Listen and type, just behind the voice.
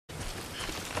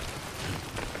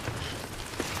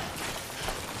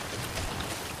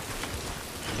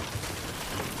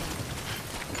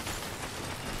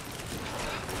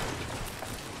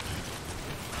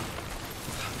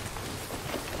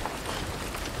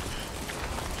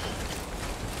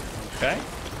Okay.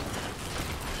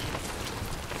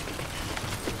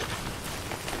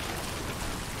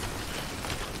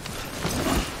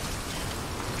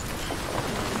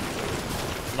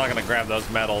 I'm not gonna grab those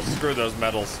metals. Screw those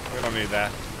metals. We don't need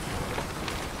that.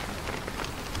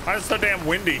 Why is it so damn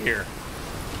windy here?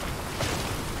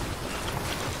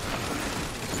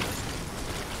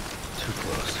 Too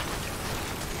close.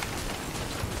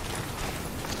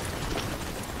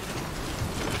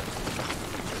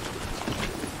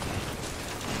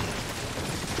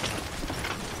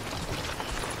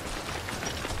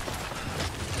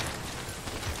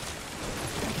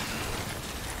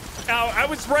 Now, I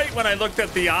was right when I looked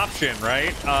at the option,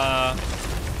 right?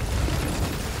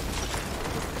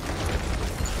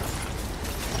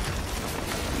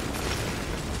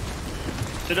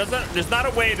 There's not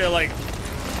a way to like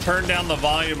turn down the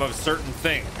volume of certain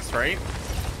things, right?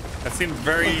 That seems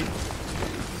very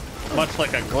much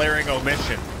like a glaring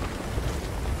omission.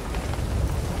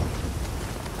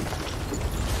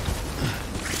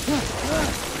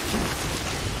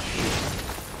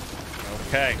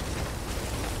 Okay.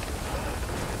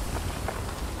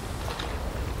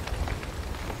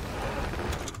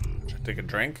 Should I take a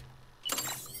drink?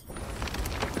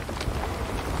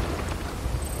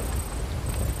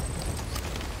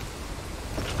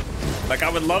 Like, I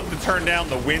would love to turn down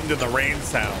the wind and the rain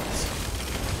sounds.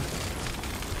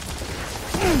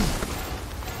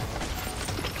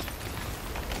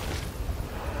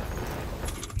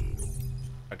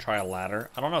 I try a ladder.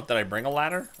 I don't know. Did I bring a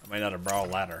ladder? I might not have brought a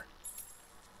ladder.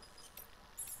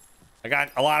 I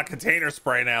got a lot of container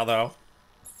spray now, though.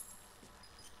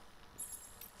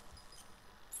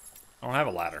 I don't have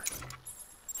a ladder.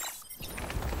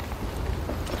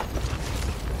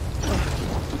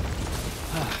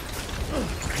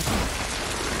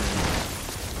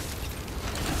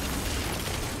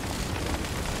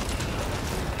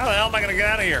 How the hell am I gonna get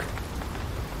out of here?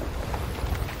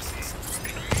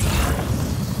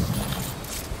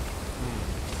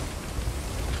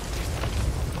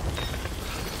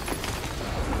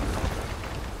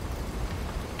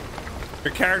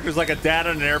 Your character's like a dad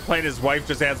on an airplane. His wife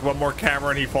just adds one more camera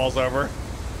and he falls over.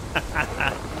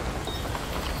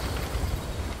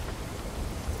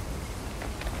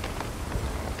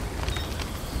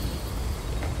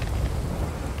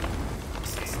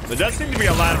 There does seem to be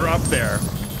a ladder up there.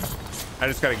 I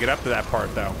just gotta get up to that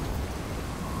part though.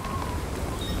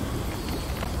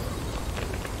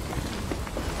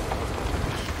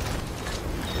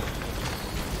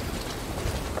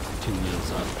 Two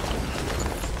wheels up.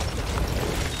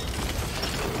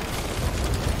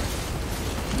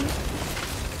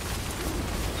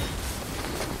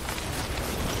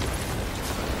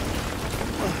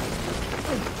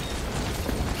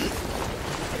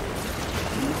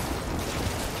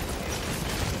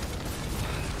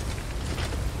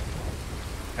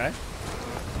 Okay.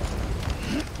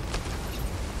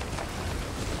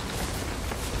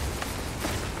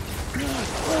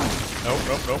 Nope,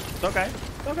 nope, nope. It's okay.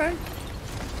 It's okay.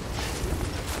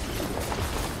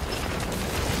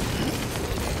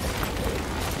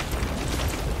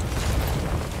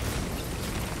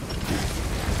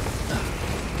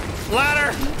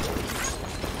 Ladder!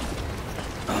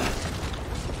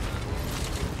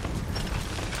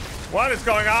 What is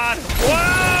going on?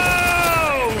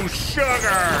 Whoa!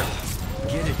 Sugar!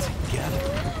 Get it together.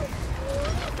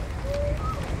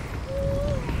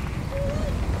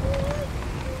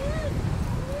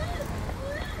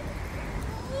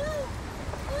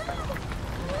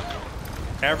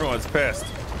 Everyone's pissed.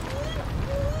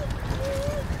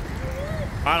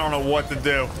 I don't know what to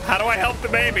do. How do I help the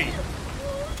baby?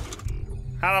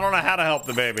 I don't know how to help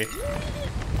the baby.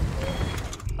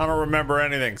 I don't remember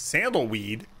anything.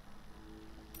 Sandalweed.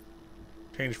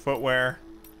 Change footwear.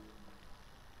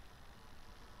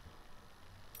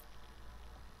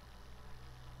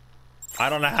 I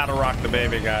don't know how to rock the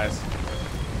baby, guys.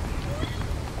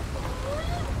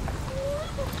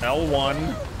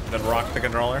 L1, then rock the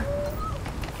controller.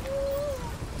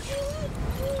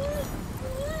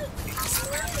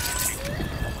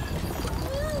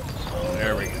 Oh,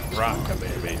 there we go. Rock the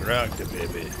baby, rock the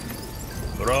baby,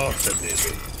 rock the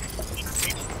baby.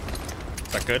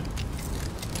 Is that good?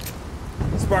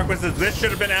 Sparkwood says this should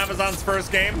have been Amazon's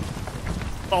first game.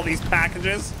 All these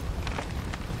packages.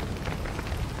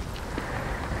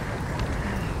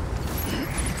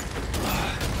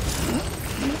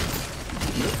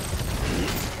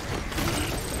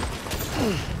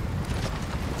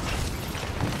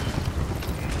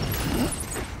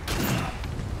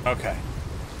 Okay.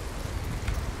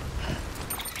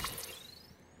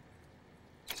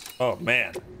 Oh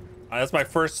man, that's my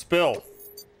first spill.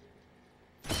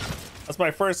 That's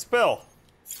my first spill.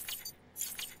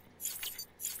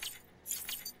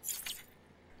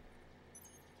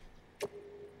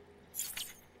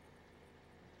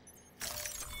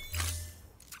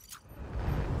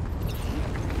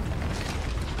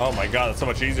 Oh my god, it's so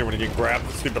much easier when you can grab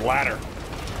the stupid ladder.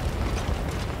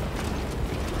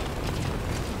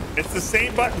 It's the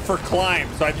same button for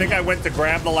climb, so I think I went to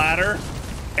grab the ladder,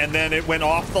 and then it went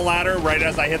off the ladder right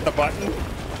as I hit the button.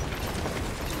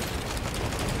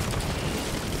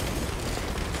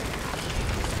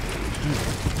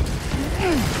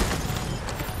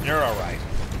 You're all right.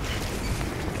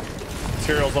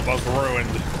 Material's almost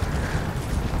ruined.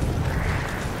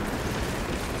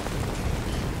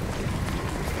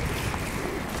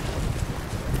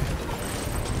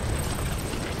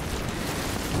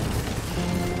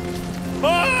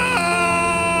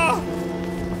 Ah!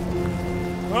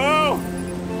 Oh!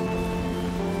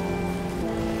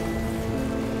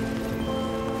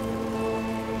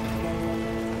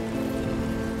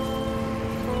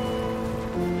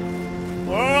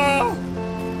 Oh!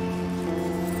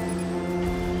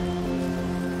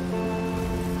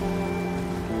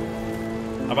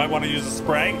 I might want to use a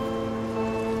spray.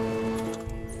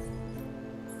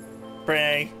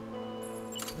 Spray.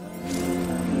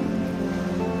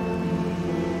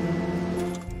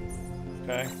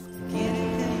 Okay.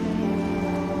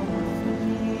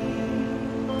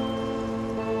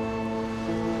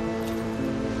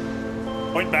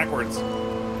 Point backwards.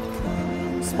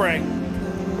 Spray.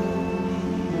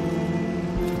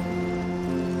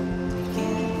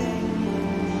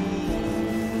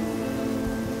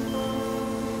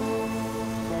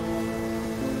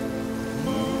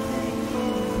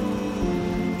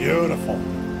 Beautiful.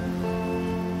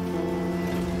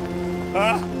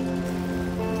 Ah.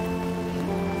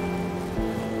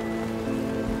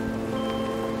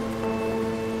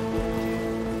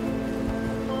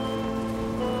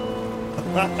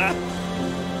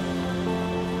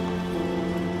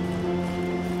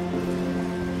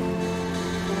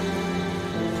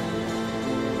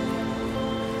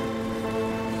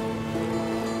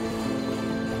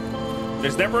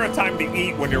 There's never a time to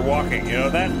eat when you're walking, you know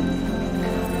that?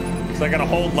 So I gotta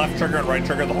hold left trigger and right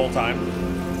trigger the whole time.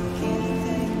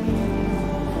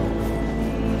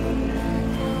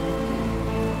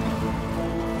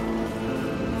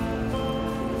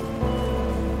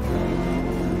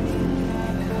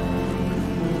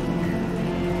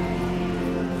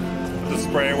 Just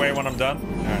spray away when I'm done?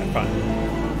 Alright, fine.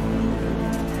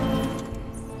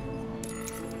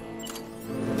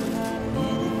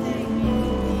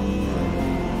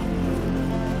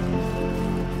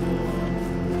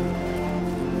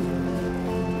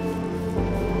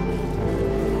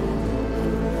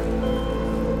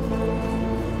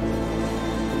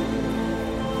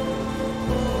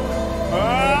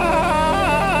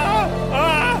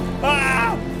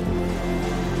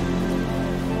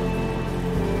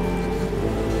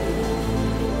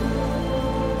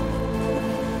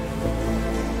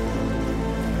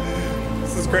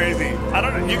 Crazy. I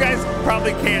don't know. You guys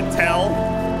probably can't tell,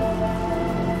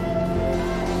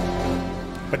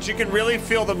 but you can really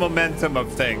feel the momentum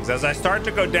of things. As I start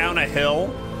to go down a hill,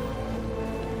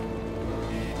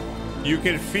 you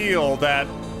can feel that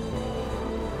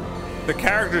the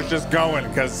character's just going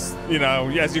because, you know,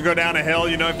 as you go down a hill,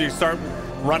 you know, if you start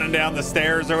running down the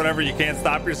stairs or whatever, you can't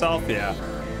stop yourself. Yeah.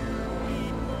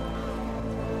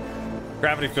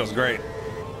 Gravity feels great.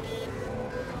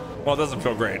 Well, it doesn't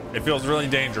feel great. It feels really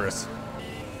dangerous.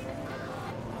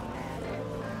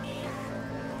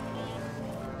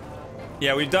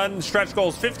 Yeah, we've done stretch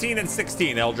goals 15 and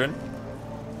 16, Eldrin.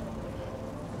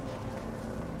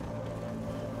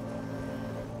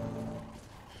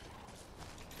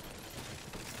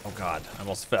 Oh, God. I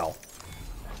almost fell.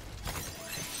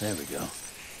 There we go.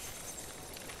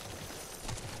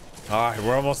 All right,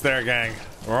 we're almost there, gang.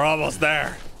 We're almost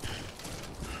there.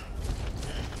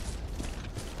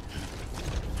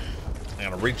 I'm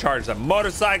gonna recharge the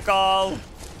motorcycle.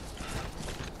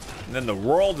 And then the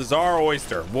world is our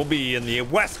oyster. We'll be in the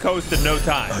West Coast in no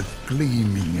time. A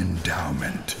gleaming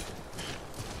endowment.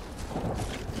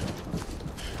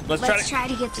 Let's try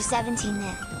to get to 17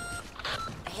 then.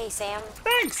 Hey, Sam.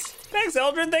 Thanks. Thanks,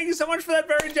 Eldrin. Thank you so much for that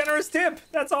very generous tip.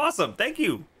 That's awesome. Thank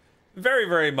you very,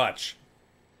 very much.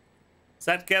 Does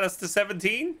that get us to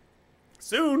 17?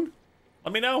 Soon.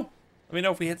 Let me know. Let me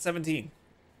know if we hit 17.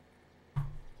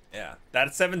 Yeah,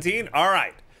 that's 17. All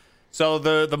right. So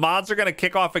the mods are going to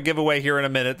kick off a giveaway here in a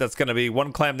minute. That's going to be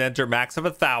one clam to enter, max of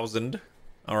 1,000.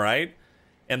 All right.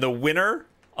 And the winner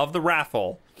of the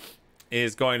raffle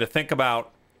is going to think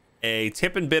about a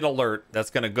tip and bid alert that's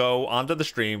going to go onto the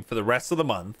stream for the rest of the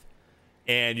month.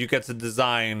 And you get to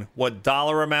design what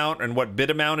dollar amount and what bid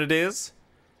amount it is,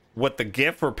 what the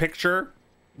GIF or picture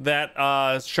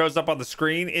that shows up on the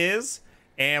screen is,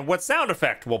 and what sound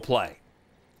effect will play.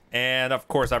 And of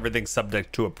course, everything's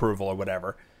subject to approval or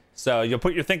whatever. So you'll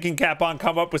put your thinking cap on,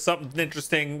 come up with something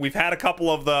interesting. We've had a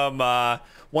couple of them.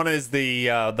 One is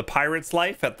the Pirate's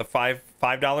Life at the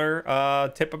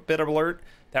 $5 tip bit alert.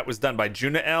 That was done by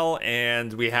Juna L.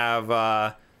 And we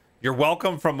have You're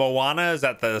Welcome from Moana is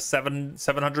at the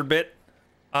 700 bit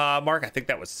mark. I think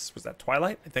that was that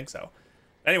Twilight? I think so.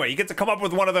 Anyway, you get to come up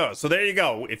with one of those. So there you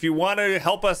go. If you want to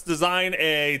help us design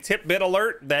a tip bit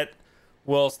alert that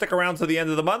will stick around to the end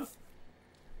of the month,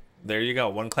 there you go.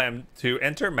 1 clam to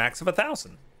enter, max of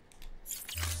 1,000.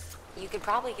 You could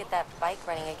probably get that bike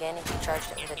running again if you charged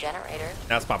it with a generator.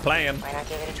 That's my plan. Why not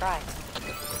give it a try?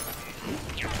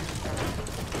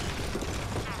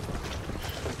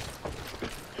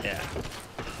 Yeah.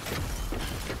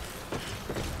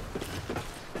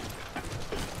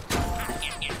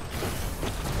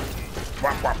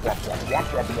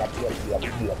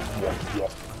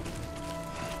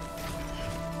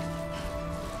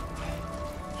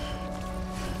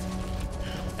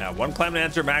 Now, 1 clam to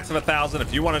enter, max of 1,000.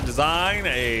 If you want to design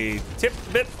a tip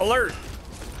bit alert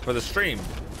for the stream.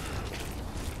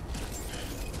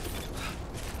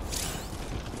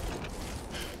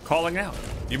 Calling out.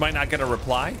 You might not get a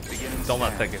reply. Don't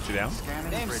let that get you down.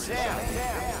 Verifying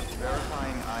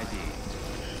ID.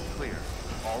 Clear.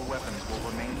 All weapons will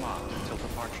remain locked until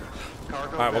departure.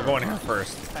 Cargo. All right, we'll go in here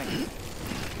first. Thank you.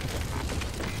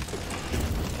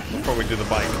 Before we do the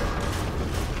bike.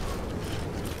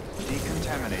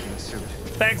 Decontaminating suit.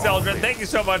 Thanks, Eldrin. Thank you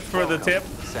so much for the tip.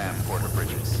 Sam Porter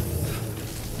Bridges.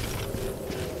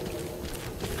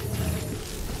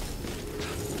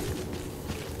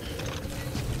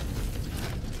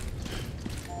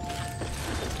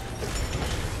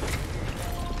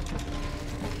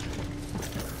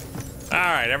 All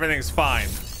right, everything's fine.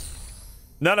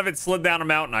 None of it slid down a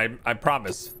mountain, I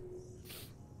promise.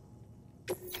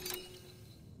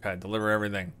 Okay, deliver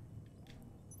everything.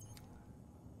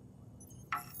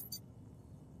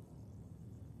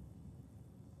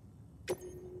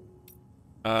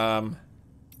 Gotta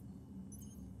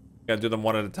do them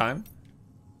one at a time.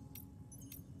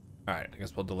 All right, I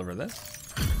guess we'll deliver this.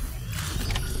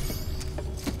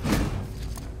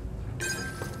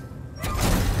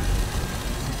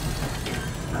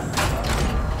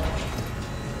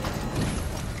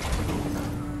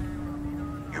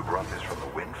 You brought this from the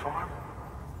wind farm?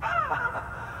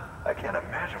 I can't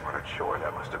imagine what a chore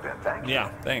that must have been. Thank you. Yeah,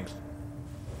 thanks.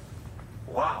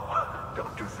 Wow.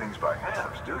 Don't do things by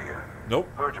halves, do you? Nope.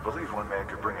 Hard to believe one man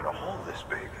could bring in a hole this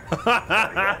big.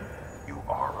 Then again, you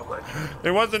are a legend.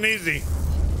 It wasn't easy.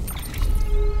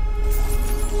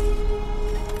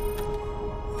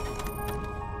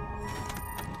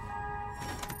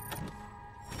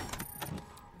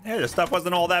 Hey, the stuff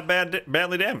wasn't all that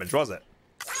badly damaged, was it?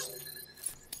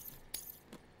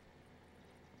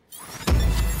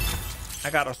 I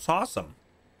got a sauceum.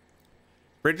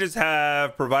 Bridges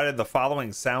have provided the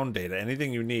following sound data.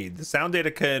 Anything you need. The sound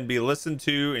data can be listened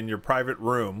to in your private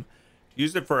room.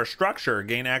 Use it for a structure.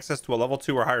 Gain access to a level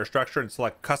 2 or higher structure and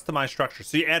select customize structure.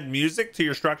 So you add music to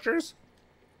your structures?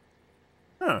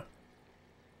 Huh.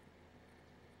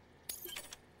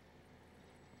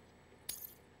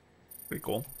 Pretty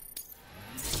cool.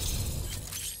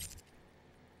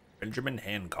 Benjamin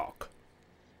Hancock.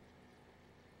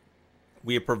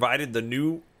 We have provided the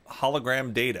new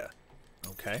hologram data.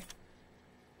 Okay.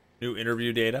 New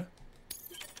interview data.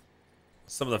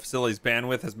 Some of the facility's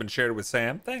bandwidth has been shared with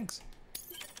Sam. Thanks.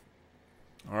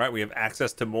 All right, we have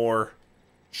access to more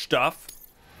stuff.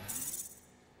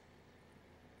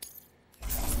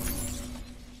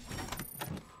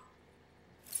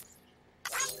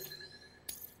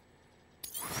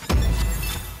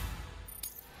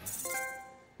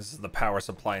 This is the power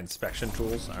supply inspection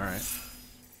tools. All right.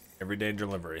 Everyday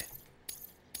delivery.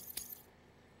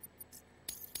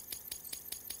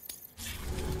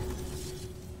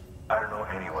 I don't know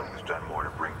anyone who's done more to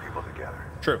bring people together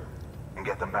True. and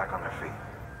get them back on their feet.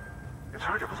 It's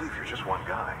hard to believe you're just one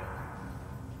guy.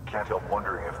 Can't help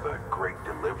wondering if the Great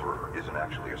Deliverer isn't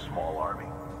actually a small army.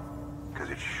 Because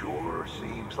it sure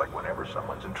seems like whenever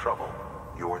someone's in trouble,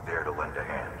 you're there to lend a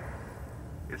hand.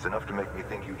 It's enough to make me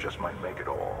think you just might make it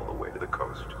all the way to the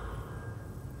coast.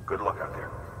 Good luck out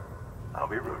there. I'll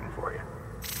be rooting for you.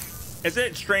 Isn't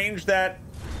it strange that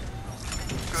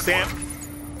Sam...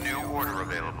 New order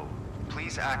available.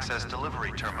 Please access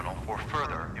delivery terminal for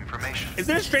further information.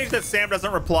 Isn't it strange that Sam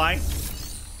doesn't reply?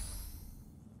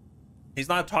 He's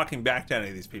not talking back to any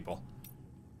of these people.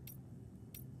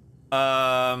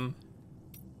 Alright,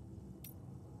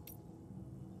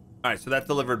 so that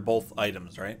delivered both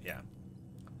items, right? Yeah.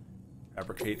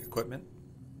 Fabricate equipment.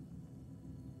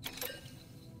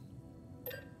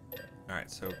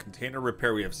 Alright, so container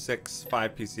repair, we have 6,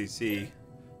 5 PCC,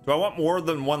 Do I want more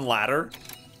than one ladder?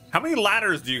 How many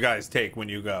ladders do you guys take when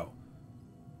you go?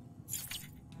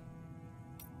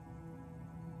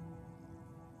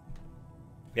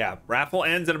 Yeah, raffle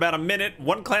ends in about a minute.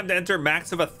 1 clam to enter,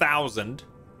 max of 1,000.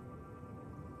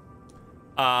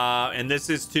 And this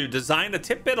is to design a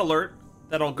tidbit alert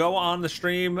that'll go on the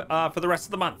stream for the rest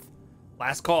of the month.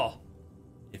 Last call.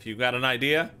 If you've got an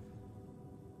idea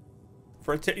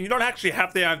for you don't actually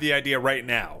have to have the idea right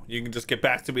now. You can just get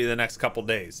back to me the next couple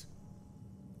days.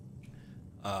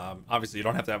 Obviously, you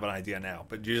don't have to have an idea now,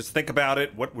 but you just think about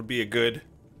it. What would be a good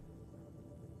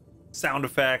sound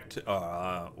effect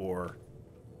or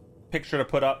picture to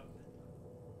put up?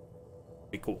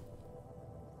 Be cool.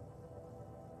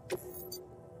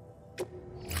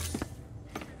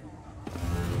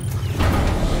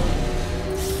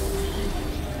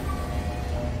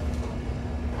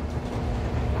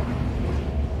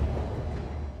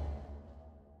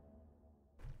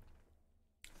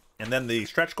 And then the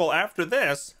stretch goal after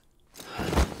this.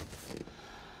 Is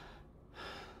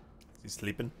he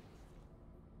sleeping?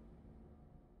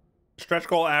 Stretch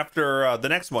goal after the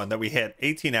next one that we hit,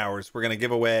 18 hours. We're going to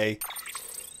give away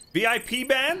VIP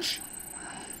badge.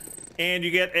 And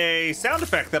you get a sound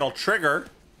effect that'll trigger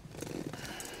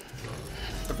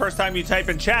the first time you type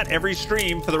in chat every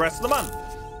stream for the rest of the month,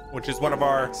 which is one of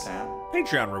our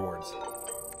Patreon rewards.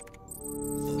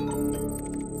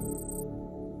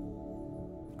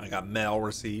 I got mail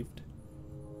received.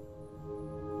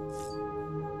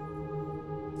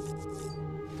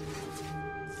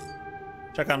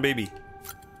 Check on baby.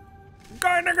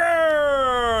 Gardener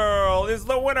Girl is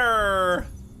the winner.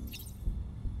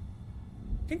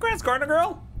 Congrats, Gardener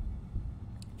Girl.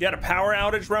 You had a power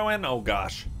outage, Rowan? Oh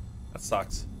gosh, that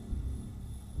sucks.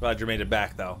 Glad you made it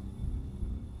back though.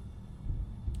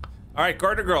 All right,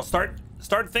 Gardener Girl, start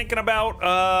thinking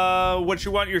about what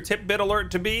you want your tidbit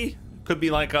alert to be. Could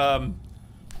be like a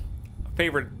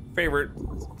favorite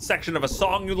section of a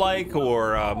song you like,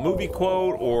 or a movie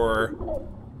quote, or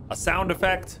a sound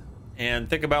effect, and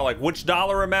think about like which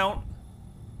dollar amount.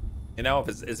 You know, if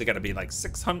is it going to be like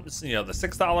 600? You know, the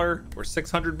 $6 or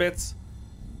 600 bits,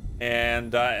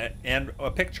 and a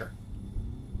picture,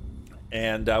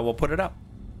 and we'll put it up.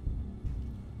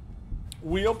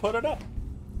 We'll put it up.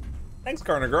 Thanks,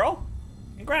 Gardener Girl.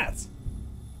 Congrats.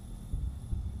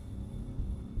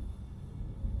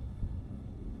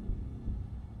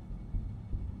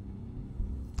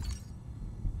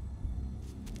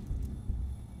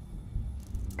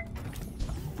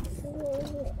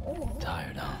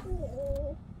 Tired, huh?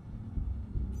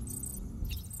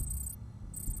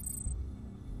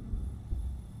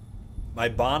 My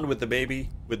bond with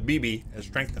BB has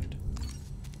strengthened.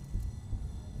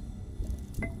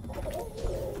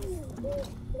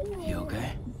 You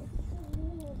okay?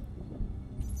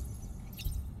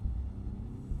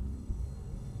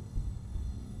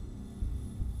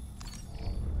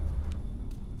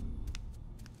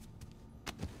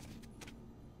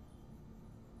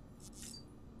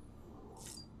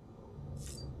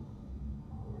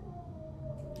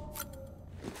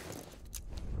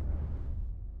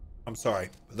 I'm sorry.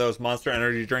 Those Monster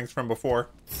Energy drinks from before.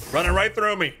 Running right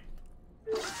through me.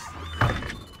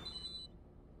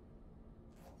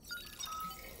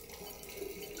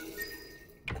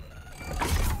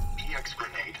 EX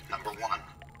grenade number 1.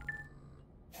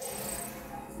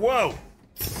 Whoa.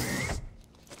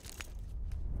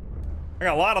 I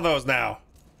got a lot of those now.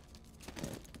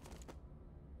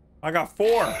 I got 4.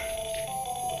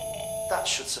 That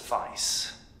should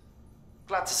suffice.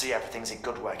 Glad to see everything's in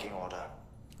good working order.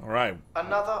 All right.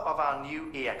 Another of our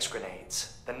new EX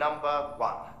grenades, the number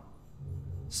 1.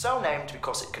 So named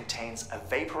because it contains a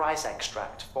vaporized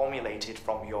extract formulated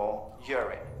from your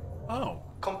urine. Oh.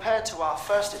 Compared to our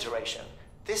first iteration,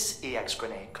 this EX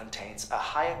grenade contains a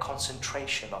higher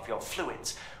concentration of your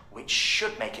fluids, which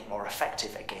should make it more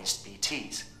effective against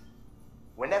BTs.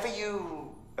 Whenever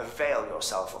you avail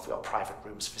yourself of your private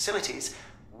room's facilities,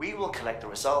 we will collect the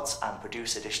results and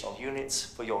produce additional units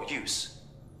for your use.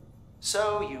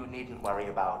 So you needn't worry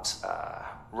about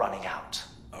running out.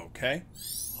 Okay.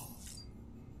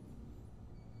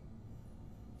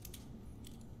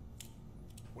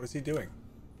 What is he doing?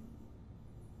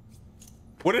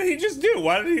 What did he just do?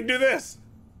 Why did he do this?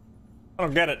 I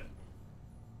don't get it.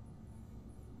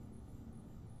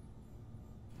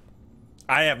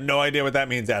 I have no idea what that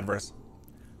means, Adverse.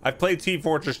 I've played Team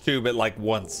Fortress 2, but like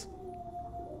once.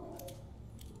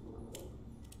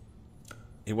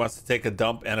 He wants to take a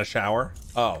dump and a shower.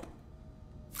 Oh.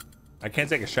 I can't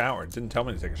take a shower. It didn't tell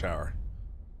me to take a shower.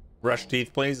 Brush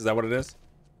teeth, please. Is that what it is?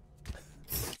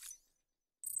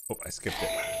 Oh, I skipped it.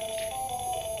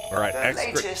 All right, The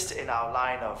latest in our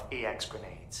line of EX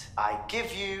grenades. I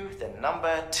give you the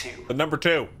number 2. The number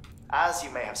 2. As you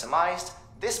may have surmised,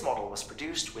 this model was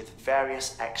produced with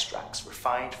various extracts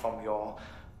refined from your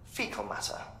fecal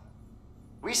matter.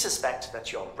 We suspect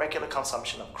that your regular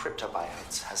consumption of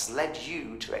cryptobiotes has led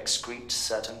you to excrete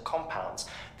certain compounds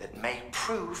that may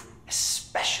prove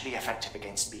especially effective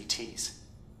against BTs.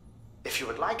 If you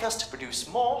would like us to produce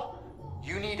more,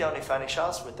 you need only furnish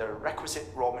us with the requisite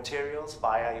raw materials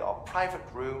via your private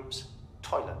room's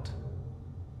toilet.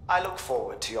 I look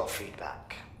forward to your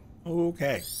feedback.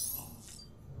 Okay.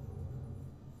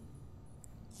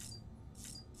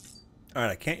 All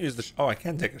right, I can't use the... oh, I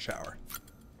can take a shower.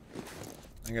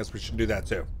 I guess we should do that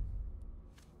too.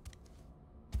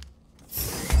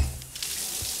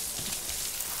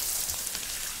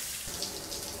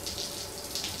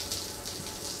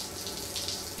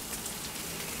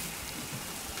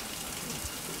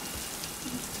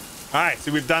 All right,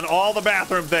 so we've done all the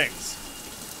bathroom things.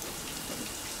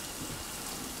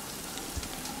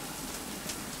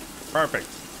 Perfect.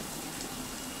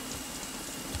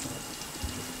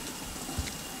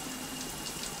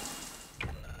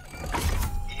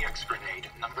 EX grenade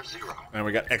number 0. And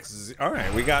we got X. All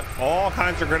right, we got all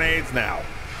kinds of grenades now.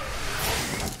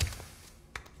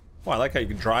 Oh, I like how you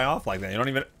can dry off like that. You don't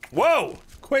even... whoa!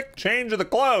 Quick change of the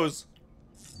clothes.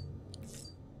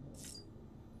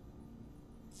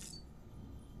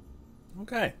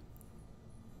 Okay.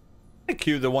 Thank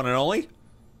you, the one and only.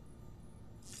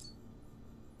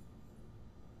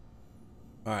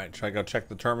 All right, should I go check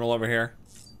the terminal over here?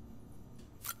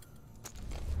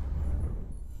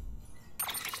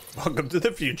 Welcome to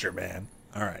the future, man.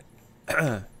 All right.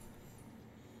 So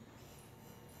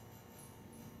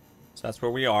that's where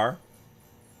we are.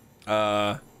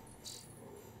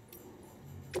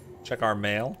 Check our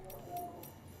mail.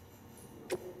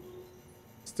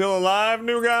 Still alive,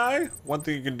 new guy? One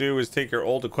thing you can do is take your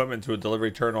old equipment to a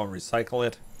delivery terminal and recycle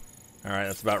it. All right,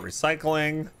 that's about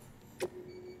recycling.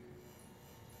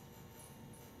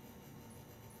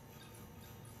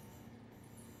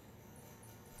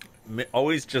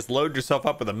 Always just load yourself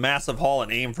up with a massive haul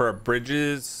and aim for a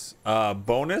bridges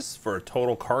bonus for a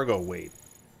total cargo weight.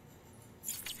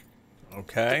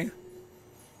 Okay.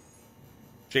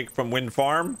 Jake from Wind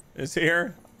Farm is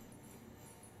here.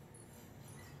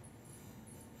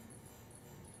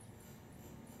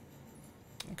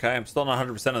 Okay, I'm still not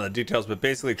 100% on the details, but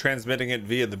basically transmitting it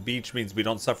via the beach means we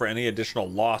don't suffer any additional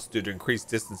loss due to increased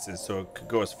distances, so it could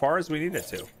go as far as we need it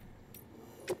to.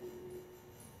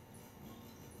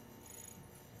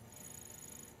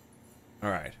 All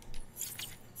right.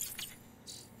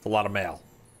 It's a lot of mail.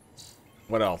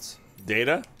 What else?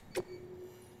 Data?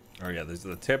 Oh yeah, these are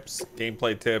the tips,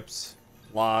 gameplay tips,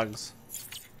 logs,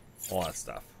 all that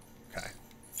stuff. Okay.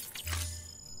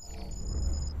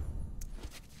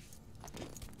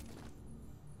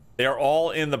 They are all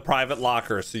in the private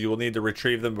locker, so you will need to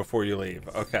retrieve them before you leave.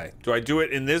 Okay. Do I do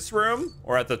it in this room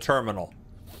or at the terminal?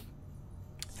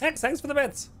 Thanks for the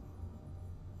bits.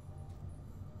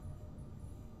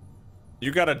 You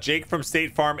got a Jake from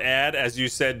State Farm ad as you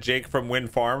said Jake from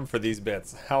Wind Farm for these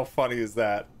bits. How funny is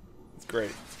that? It's great.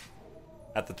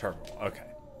 At the terminal. Okay.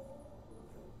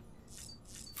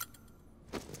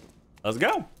 Let's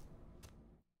go.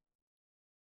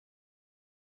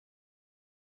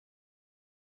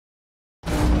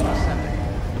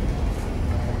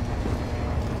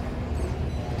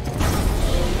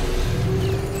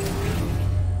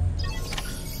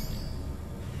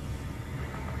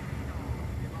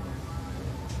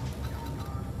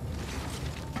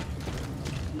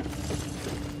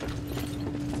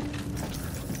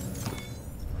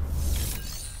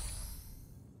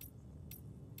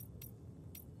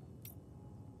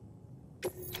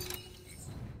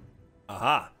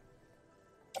 Aha.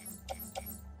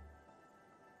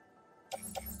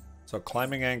 So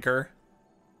climbing anchor.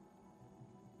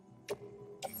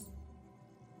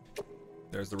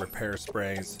 There's the repair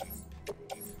sprays.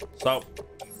 So,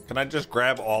 can I just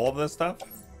grab all of this stuff?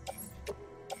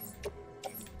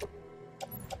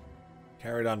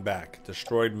 Carried on back.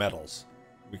 Destroyed metals.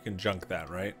 We can junk that,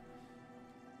 right?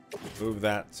 Move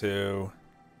that to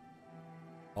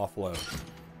offload.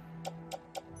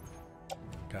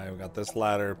 Okay, we got this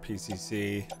ladder,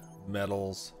 PCC,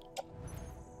 metals.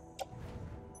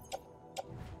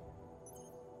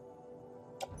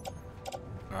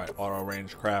 All right, auto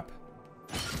range crap.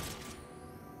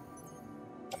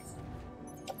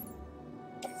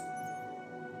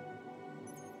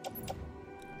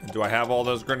 And do I have all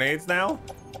those grenades now?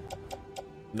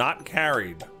 Not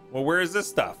carried. Well, where is this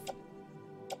stuff?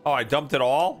 Oh, I dumped it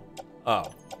all? Oh.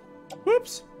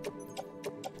 Whoops.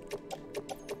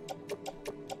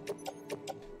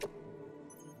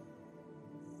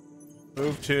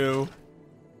 Move to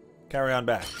carry on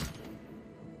back.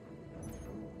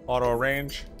 Auto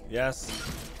arrange. Yes.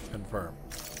 Confirm.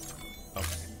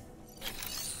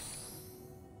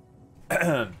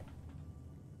 Okay.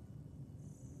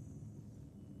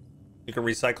 You can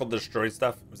recycle, destroy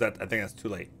stuff. Was that? I think that's too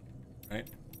late, right?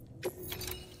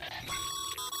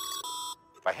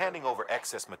 By handing over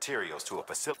excess materials to a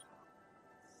facility.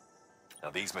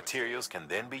 Now these materials can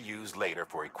then be used later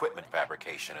for equipment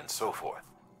fabrication and so forth.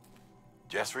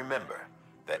 Just remember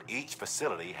that each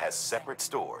facility has separate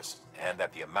stores and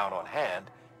that the amount on hand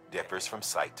differs from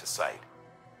site to site.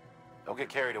 Don't get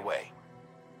carried away.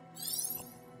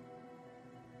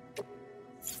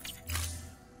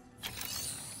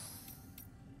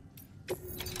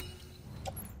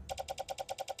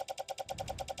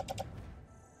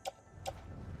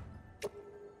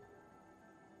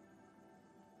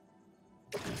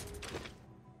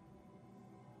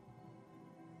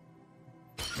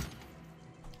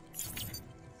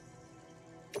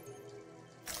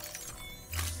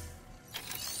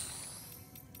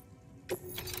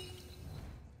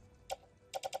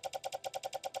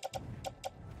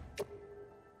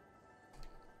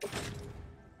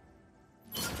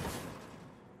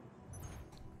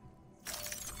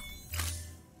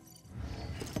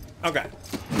 Okay.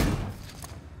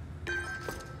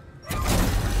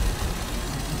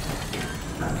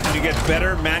 You get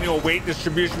better manual weight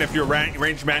distribution if you're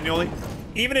ranged manually.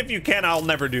 Even if you can, I'll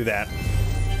never do that.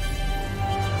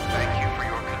 Thank you for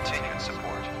your continued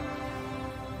support.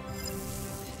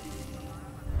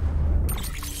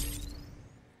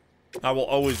 I will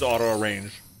always auto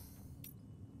arrange.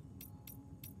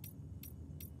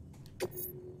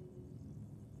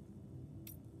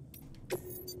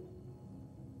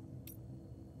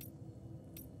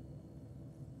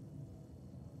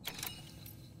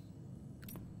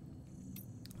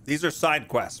 These are side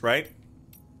quests, right?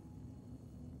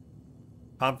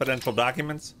 Confidential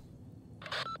documents.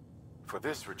 For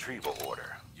this retrieval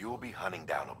order, you will be hunting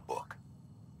down a book.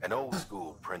 An old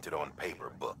school printed on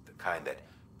paper book, the kind that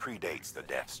predates the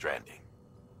Death Stranding.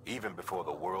 Even before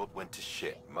the world went to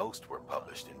shit, most were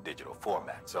published in digital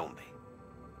formats only.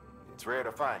 It's rare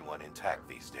to find one intact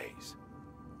these days.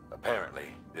 Apparently,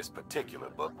 this particular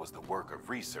book was the work of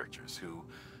researchers who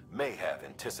may have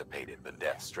anticipated the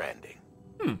Death Stranding.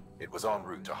 It was en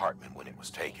route to Hartman when it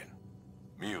was taken.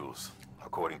 Mules,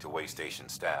 according to way station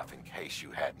staff, in case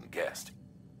you hadn't guessed.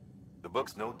 The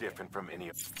book's no different from any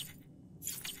of...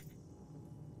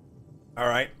 All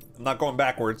right, I'm not going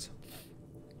backwards.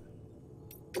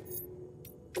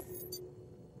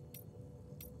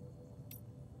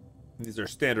 These are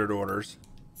standard orders.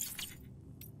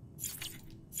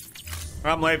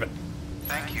 I'm leaving.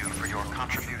 Thank you for your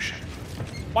contribution.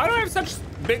 Why do I have such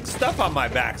big stuff on my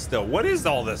back still? What is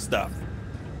all this stuff?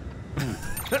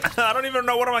 I don't even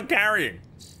know what I'm carrying.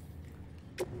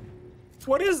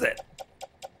 What is it?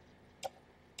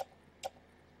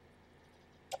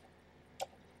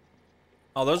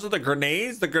 Oh, those are the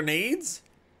grenades? The grenades?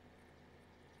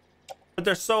 But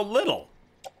they're so little.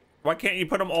 Why can't you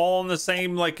put them all in the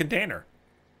same, like, container?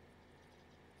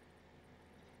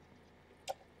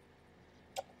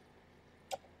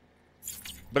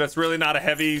 But it's really not a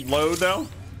heavy load, though?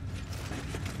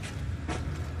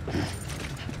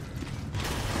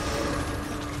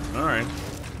 All right.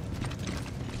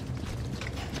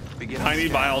 Tiny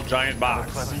vial, giant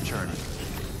box. Pleasant journey.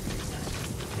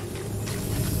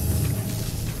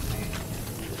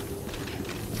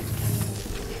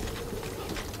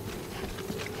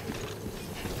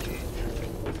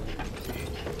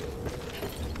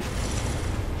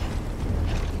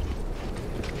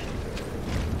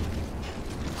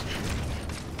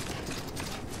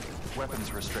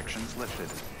 Weapons restrictions lifted.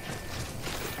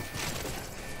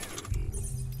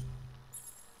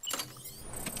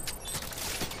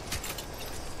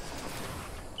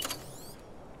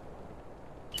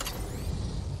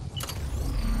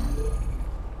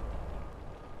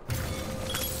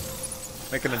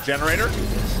 Making a generator.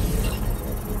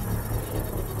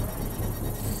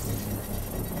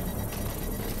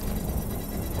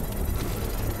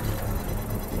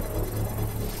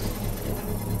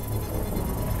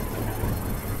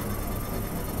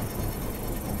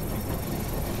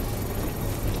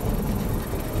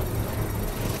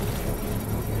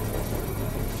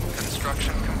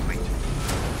 Construction complete.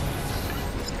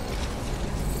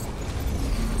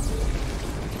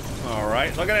 All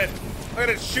right, look at it. Look at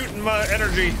it shooting my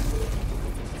energy.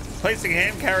 Placing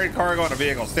hand-carried cargo on a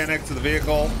vehicle. Stand next to the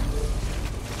vehicle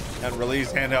and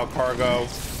release handheld cargo.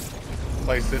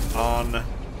 Place it on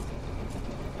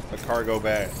the cargo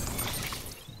bay.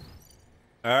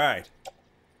 All right.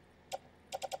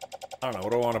 I don't know.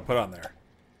 What do I want to put on there?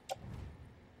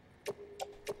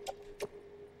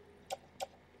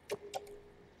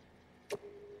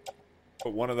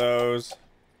 Put one of those.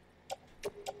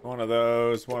 One of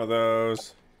those. One of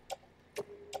those.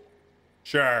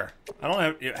 Sure. I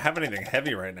don't have anything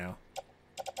heavy right now.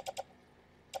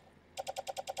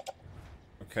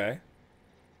 Okay.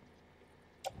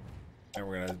 And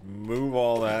we're gonna move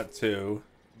all that to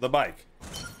the bike.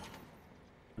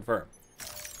 Confirm.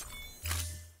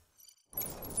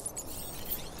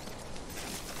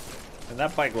 And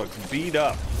that bike looks beat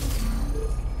up.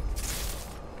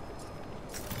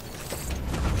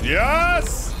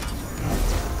 Yes!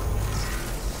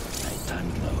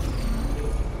 Nighttime load.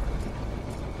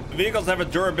 The vehicles have a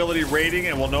durability rating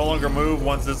and will no longer move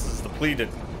once this is depleted.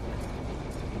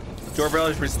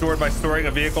 Durability is restored by storing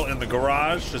a vehicle in the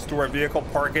garage. To store a vehicle,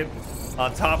 park it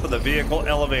on top of the vehicle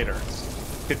elevator.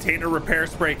 Container repair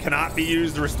spray cannot be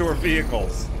used to restore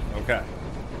vehicles. Okay.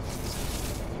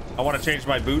 I want to change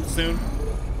my boots soon.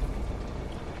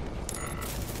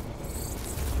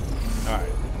 Alright.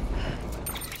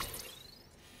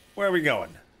 Where are we going?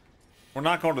 We're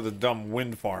not going to the dumb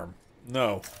wind farm.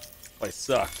 No. This place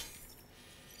sucked.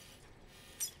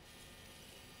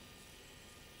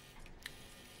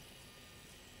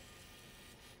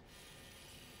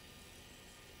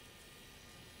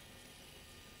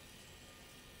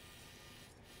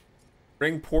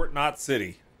 Bring Port Knot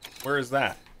City. Where is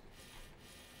that?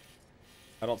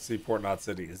 I don't see Port Knot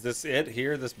City. Is this it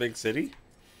here? This big city?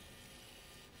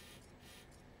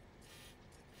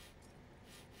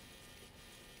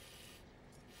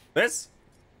 This?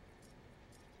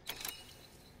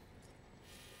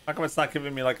 How come it's not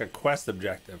giving me like a quest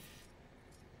objective?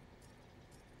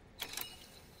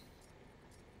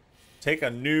 Take a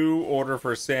new order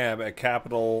for Sam at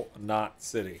Capital Knot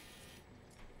City.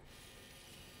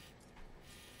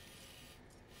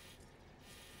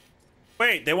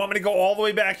 Wait, they want me to go all the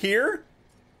way back here?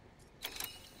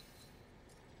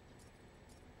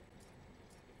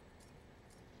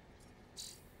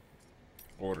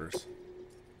 Orders.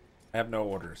 I have no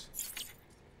orders.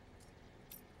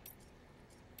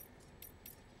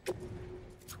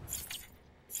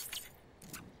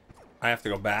 I have to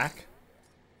go back.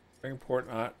 Bring Port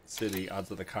Knot City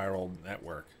onto the chiral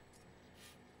network.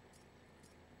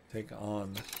 Take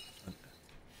on...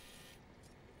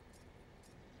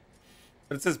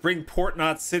 But it says bring Port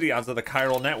Knot City onto the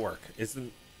chiral network.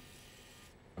 Isn't...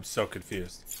 I'm so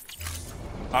confused.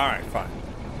 Alright, fine.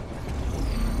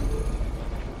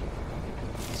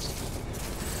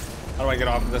 How do I get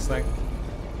off of this thing?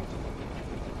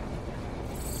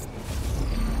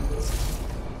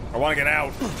 I want to get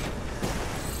out.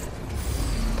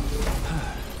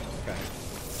 Okay.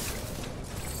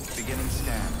 Beginning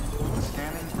scan.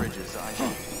 Scanning bridges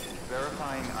ID.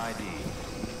 Verifying ID.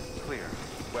 Clear.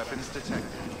 Weapons detected.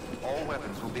 All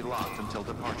weapons will be locked until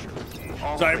departure.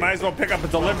 All So I might as well pick up a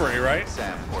delivery, right?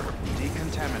 Sam Porter.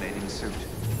 Decontaminating suit.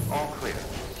 All clear.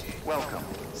 Welcome,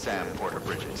 Sam Porter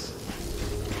Bridges.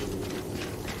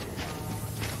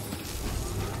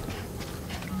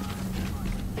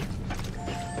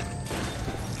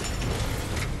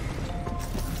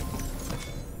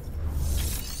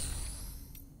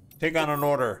 Take on an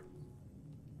order.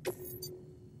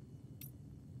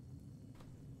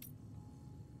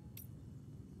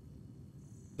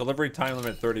 Delivery time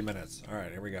limit 30 minutes. All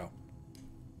right, here we go.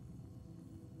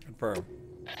 Confirm.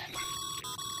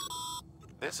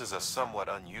 This is a somewhat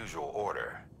unusual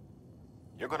order.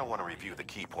 You're going to want to review the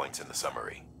key points in the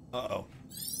summary. Uh-oh.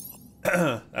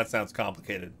 That sounds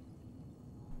complicated.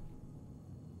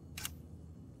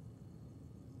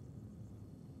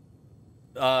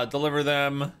 Deliver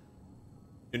them.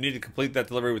 You need to complete that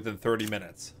delivery within 30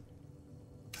 minutes.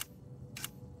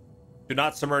 Do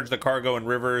not submerge the cargo in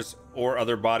rivers or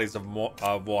other bodies of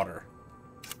water.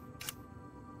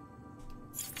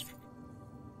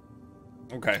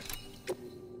 Okay.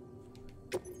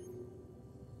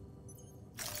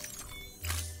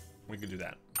 We can do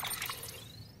that.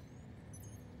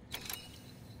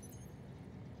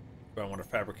 Do I want to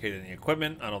fabricate any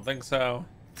equipment? I don't think so.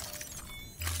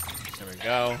 There we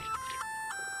go.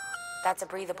 That's a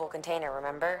breathable container,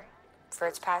 remember? For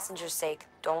its passengers' sake,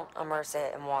 don't immerse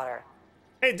it in water.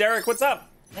 Hey, Derek, what's up?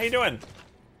 How you doing?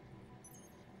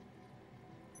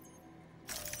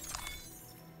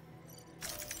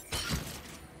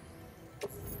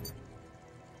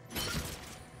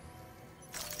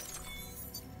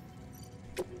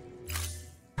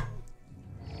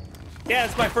 Yeah,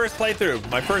 it's my first playthrough.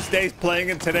 My first day playing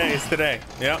it today is today.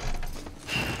 Yep.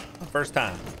 First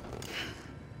time.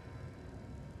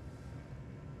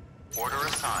 Order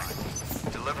assigned.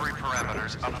 Delivery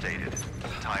parameters updated.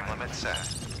 Time limit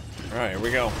set. All right, here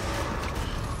we go.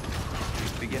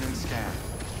 Beginning scan.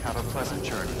 Have a pleasant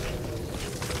journey.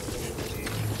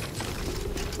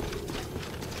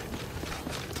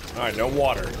 All right, no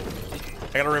water.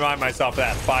 I gotta remind myself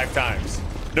that 5 times.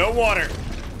 No water.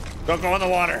 Don't go in the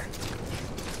water.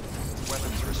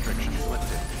 Weapons restrictions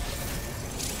lifted.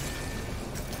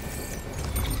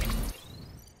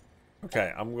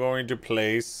 Okay, I'm going to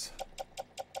place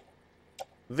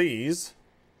these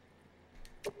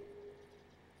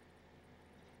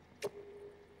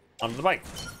onto the bike.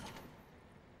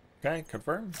 Okay,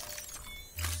 confirm.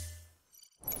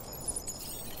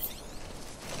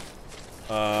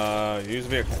 Use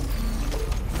vehicle.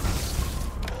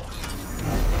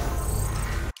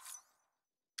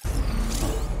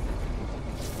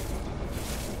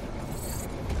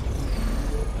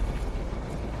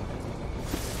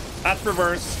 That's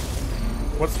reverse.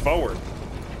 What's forward?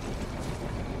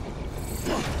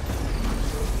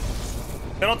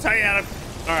 It'll tell you how to.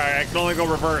 Alright, I can only go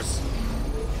reverse.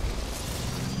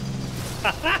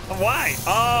 Why?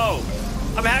 Oh,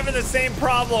 I'm having the same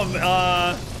problem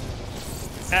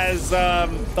as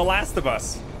The Last of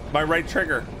Us. My right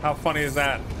trigger. How funny is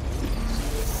that?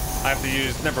 I have to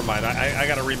use. Never mind. I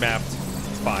got it remapped.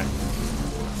 It's fine.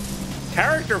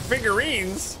 Character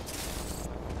figurines.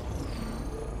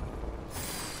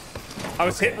 I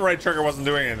was hitting right trigger, wasn't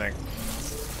doing anything.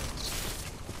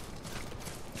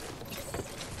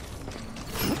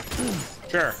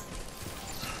 Sure.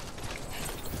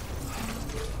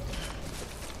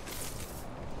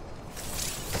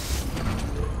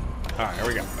 All right, here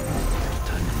we go.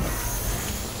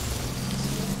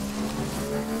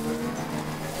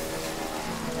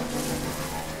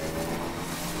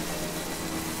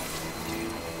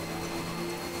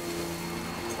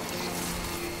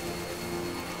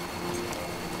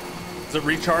 Does it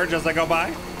recharge as I go by?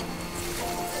 It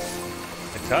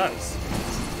does.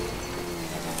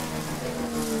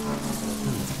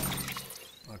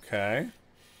 Okay.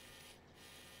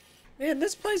 Man,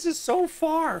 this place is so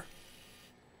far.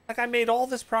 Like, I made all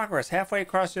this progress halfway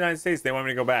across the United States. They want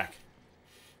me to go back.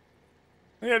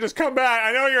 Yeah, just come back.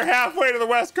 I know you're halfway to the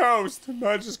West Coast,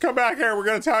 but just come back here. We're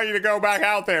going to tell you to go back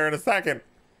out there in a second.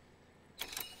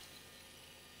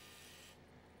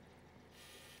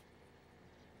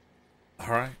 All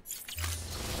right.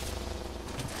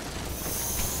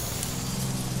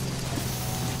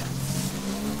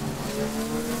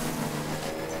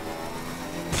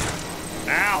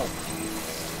 Ow!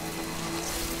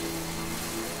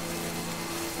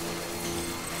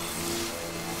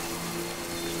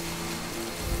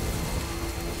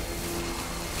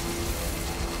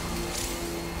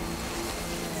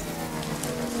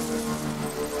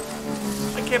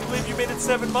 I can't believe you made it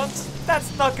 7 months.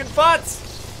 That's knuckin' butts.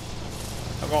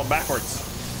 I'm going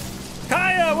backwards.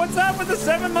 Kaya, what's up with the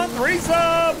 7-month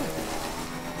resub?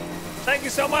 Thank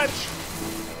you so much.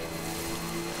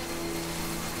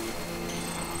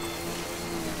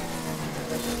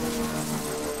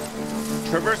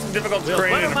 Traversing difficult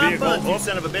terrain in a vehicle. You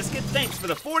son of a biscuit. Thanks for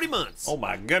the 40 months. Oh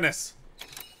my goodness.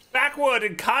 Backwood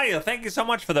and Kaya, thank you so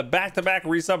much for the back-to-back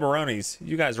resub-aronis.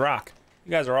 You guys rock.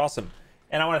 You guys are awesome.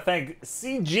 And I want to thank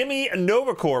C. Jimmy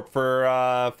Novacorp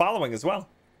for following as well.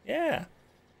 Yeah.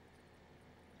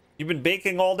 You've been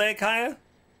baking all day, Kaya?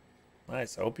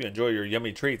 Nice. I hope you enjoy your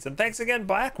yummy treats. And thanks again,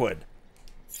 Blackwood.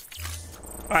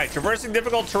 All right, traversing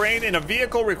difficult terrain in a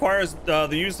vehicle requires the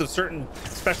use of certain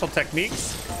special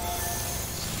techniques.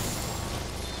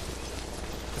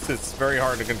 It's very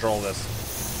hard to control this.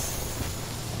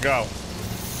 Go.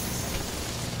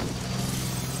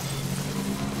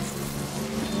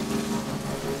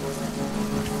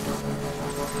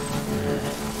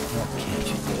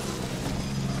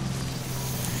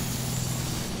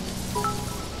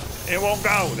 It won't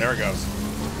go. There it goes.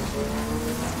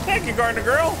 Thank you, Gardner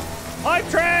Girl. Hype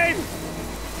train.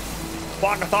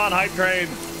 Walkathon hype train.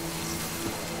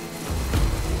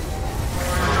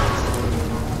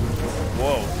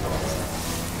 Whoa.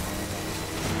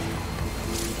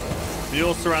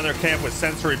 Mules surround their camp with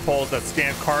sensory poles that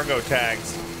scan cargo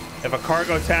tags. If a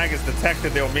cargo tag is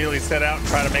detected, they'll immediately set out and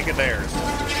try to make it theirs.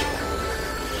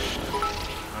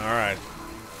 All right.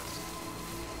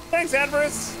 Thanks,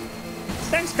 Adverus.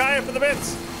 Thanks, Kaya, for the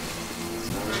bits.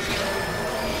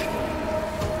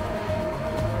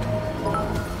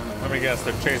 Let me guess,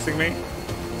 they're chasing me?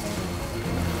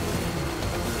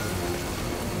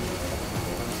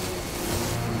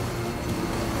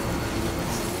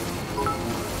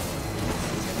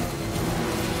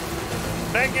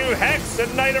 Thank you, Hex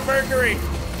and Knight of Mercury.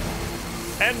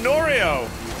 And Norio.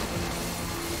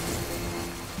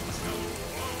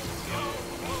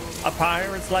 A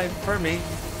pirate's life for me.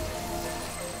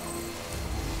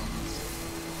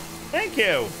 Thank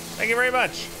you. Thank you very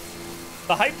much.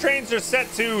 The hype trains are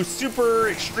set to super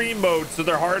extreme mode, so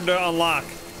they're hard to unlock.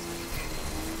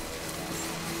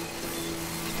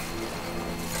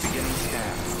 Beginning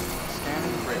scan.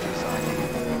 Scanning bridges ID.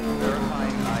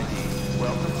 Verifying ID.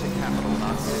 Welcome to Capital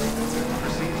Knot City.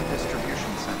 Proceed to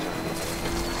distribution center.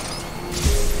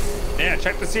 Yeah,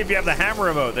 check to see if you have the hammer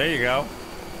remote. There you go.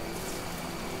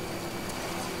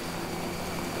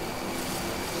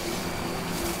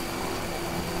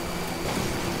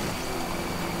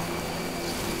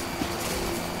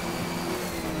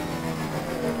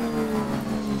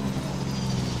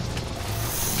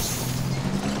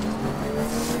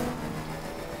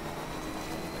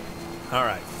 All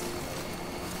right.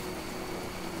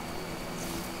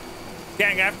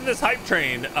 Gang, after this hype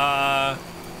train, do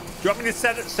you want me to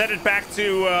set it back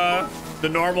to the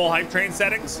normal hype train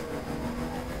settings?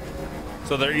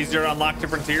 So they're easier to unlock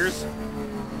different tiers?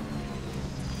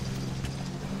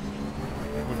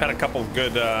 We've had a couple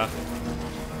good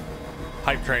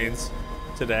hype trains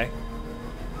today.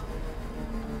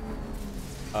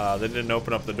 They didn't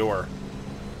open up the door.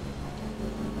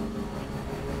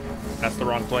 That's the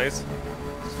wrong place.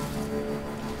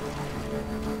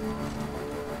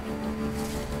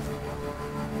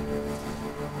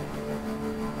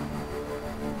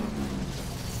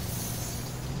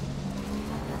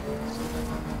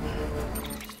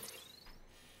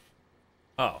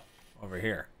 Oh, over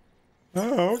here.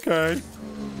 Oh, okay.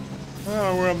 I don't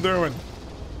know what I'm doing.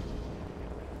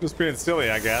 Just being silly,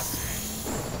 I guess.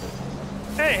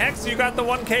 Hey, Hex, you got the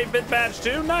 1K bit badge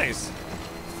too? Nice.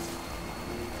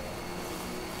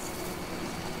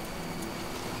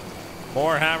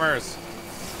 More hammers.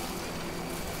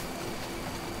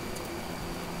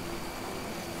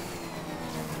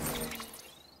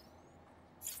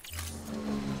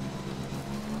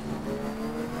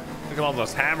 Look at all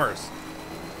those hammers.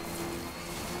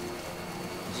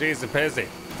 Jeez, pizzy.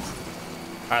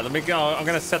 All right, let me go. I'm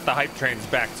gonna set the hype trains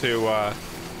back to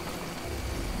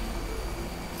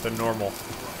the normal.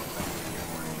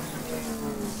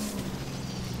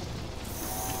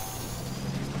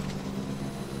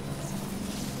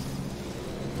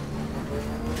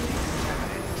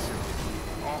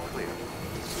 All clear.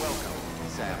 Welcome,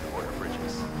 Sam Porter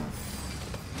Bridges.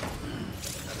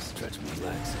 Gotta stretch my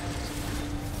legs.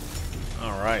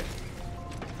 All right.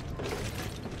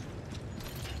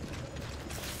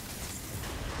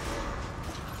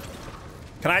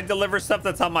 Can I deliver stuff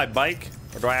that's on my bike?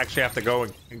 Or do I actually have to go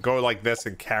and go like this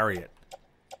and carry it?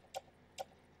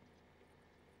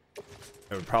 It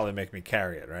would probably make me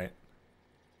carry it, right?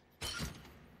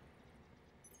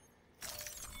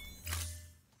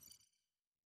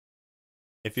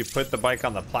 If you put the bike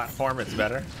on the platform, it's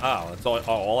better. Oh, it's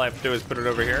all I have to do is put it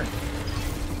over here.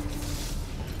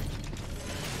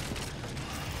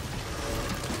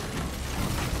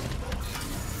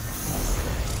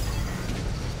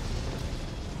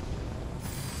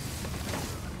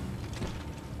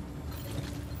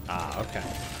 Ah, okay.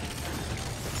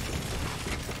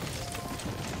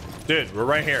 Dude, we're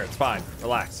right here. It's fine.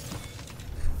 Relax.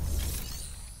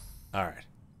 All right.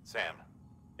 Sam.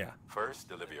 Yeah. First,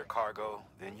 deliver your cargo,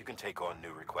 then you can take on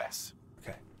new requests.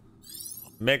 Okay.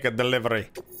 Make a delivery.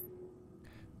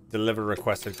 Deliver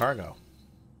requested cargo.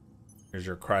 Here's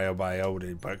your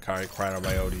cryobiotes.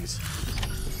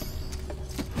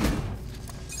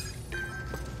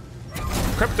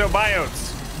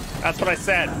 Cryptobiotes. That's what I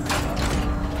said.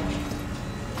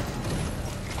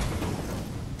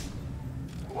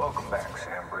 Welcome back,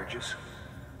 Sam Bridges.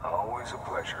 Always a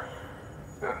pleasure.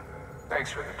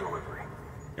 Thanks for the delivery.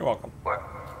 You're welcome. Well,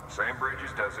 Sam Bridges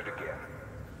does it again.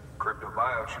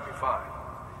 Cryptobio should be fine.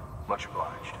 Much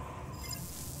obliged.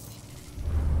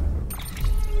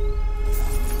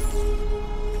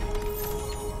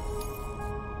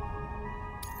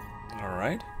 All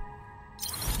right.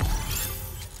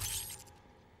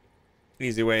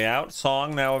 Easy way out.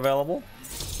 Song now available.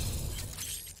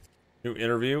 New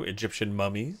interview. Egyptian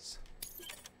mummies.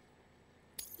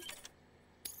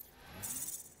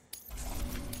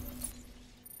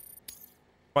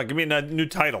 Come on, give me a new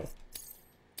title.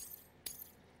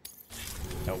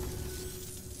 Nope.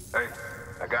 Hey,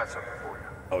 I got something for you.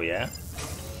 Oh yeah?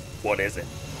 What is it?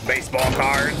 Baseball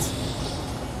cards?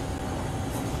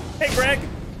 Hey, Greg.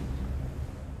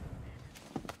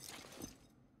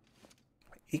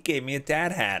 He gave me a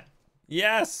dad hat.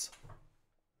 Yes.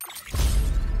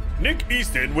 Nick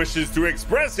Easton wishes to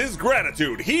express his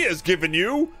gratitude. He has given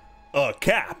you a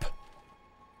cap.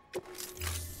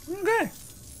 Okay.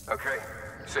 Okay,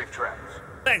 safe travels.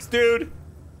 Thanks, dude.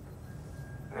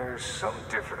 There's something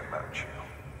different about you.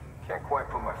 Can't quite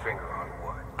put my finger on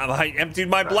what. I emptied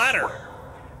my bladder. Swear,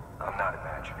 I'm not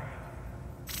imagining.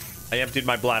 I emptied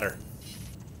my bladder.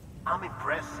 I'm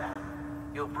impressed, Sam.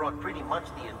 You brought pretty much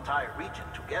the entire region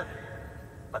together.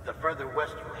 But the further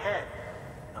west you head,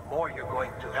 the more you're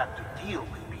going to have to deal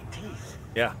with BTs.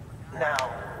 Yeah.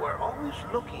 Now, we're always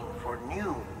looking for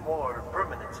new, more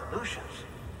permanent solutions.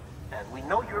 And we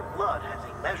know your blood has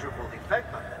a measurable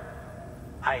effect on them.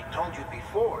 I told you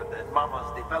before that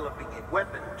Mama's developing a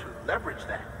weapon to leverage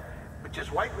that, which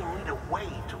is why we need a way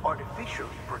to artificially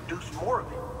produce more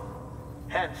of it.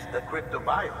 Hence the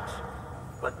cryptobiotes.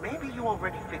 But maybe you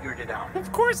already figured it out.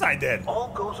 Of course I did. All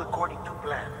goes according to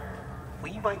plan.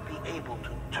 We might be able to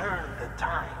turn the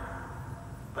tide.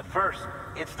 But first,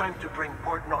 it's time to bring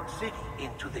Port Knot City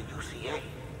into the UCA.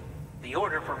 The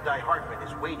order from Die Hardman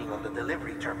is waiting on the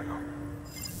delivery terminal.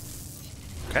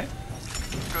 Okay.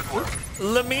 Good work.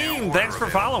 Lamine, thanks for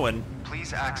following.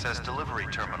 Please access delivery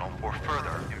terminal for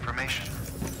further information.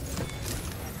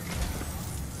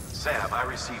 Sam, I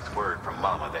received word from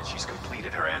Mama that she's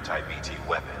completed her anti-BT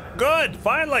weapon. Good,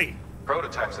 finally.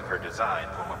 Prototypes of her design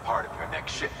form a part of your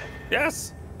next shipment.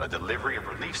 Yes. A delivery of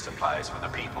relief supplies for the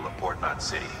people of Port Knot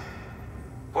City.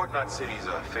 Port Knot City is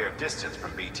a fair distance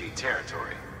from BT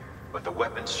territory, but the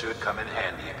weapons should come in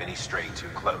handy if any stray too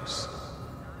close.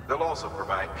 They'll also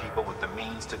provide people with the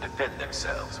means to defend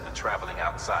themselves when traveling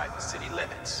outside the city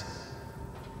limits.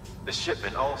 The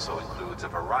shipment also includes a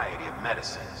variety of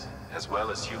medicines, as well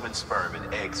as human sperm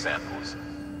and egg samples.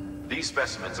 These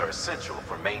specimens are essential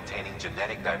for maintaining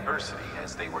genetic diversity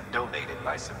as they were donated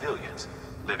by civilians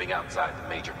living outside the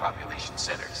major population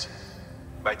centers.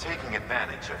 By taking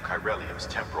advantage of chiralium's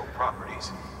temporal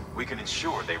properties, we can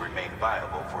ensure they remain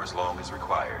viable for as long as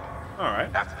required. All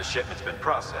right. After the shipment's been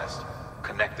processed,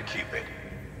 connect the Cupid.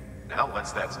 Now,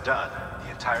 once that's done,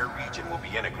 the entire region will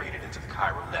be integrated into the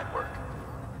chiral network.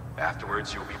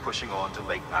 Afterwards, you'll be pushing on to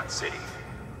Lake Knot City.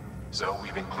 So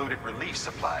we've included relief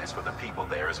supplies for the people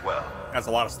there as well. That's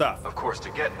a lot of stuff. Of course, to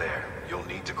get there, you'll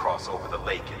need to cross over the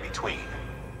lake in between.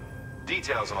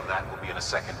 Details on that will be in a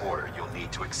second order you'll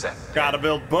need to accept. Gotta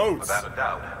build boats. Without a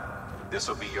doubt, this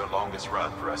will be your longest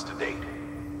run for us to date.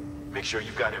 Make sure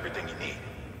you've got everything you need.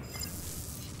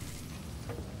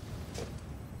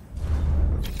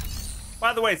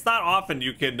 By the way, it's not often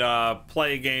you can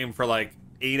play a game for like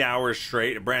 8 hours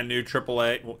straight. A brand new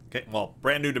AAA, well,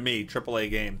 brand new to me, AAA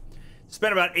game.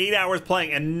 Spent about 8 hours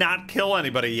playing and not kill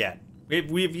anybody yet.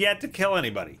 We've yet to kill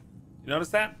anybody. You notice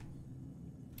that?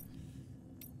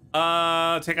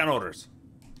 Take on orders.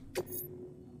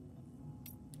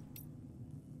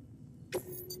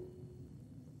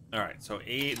 All right, so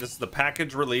this is the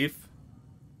package relief.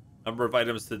 Number of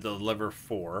items to deliver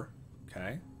 4.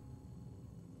 Okay.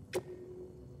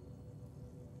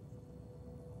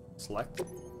 Select.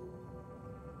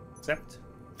 Accept.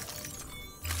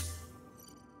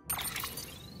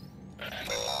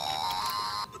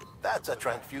 That's a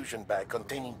transfusion bag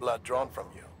containing blood drawn from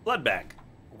you. Blood bag.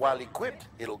 While equipped,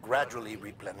 it'll gradually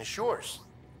replenish yours.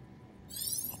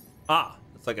 Ah,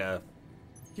 it's like a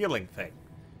healing thing.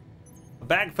 A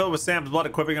bag filled with Sam's blood.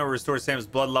 Equipping it will restore Sam's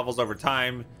blood levels over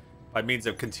time by means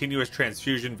of continuous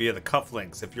transfusion via the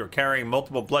cufflinks. If you're carrying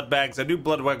multiple blood bags, a new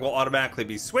blood bag will automatically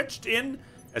be switched in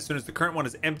as soon as the current one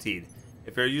is emptied.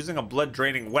 If you're using a blood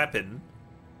draining weapon,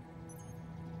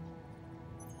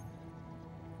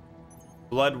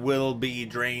 blood will be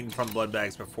drained from blood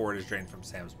bags before it is drained from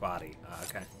Sam's body.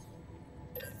 Okay.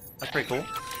 That's pretty cool.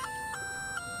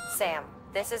 Sam,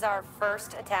 this is our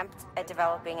first attempt at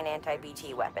developing an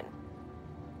anti-BT weapon.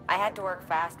 I had to work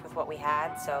fast with what we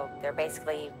had, so they're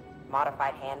basically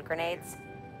modified hand grenades.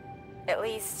 At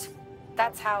least,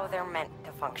 that's how they're meant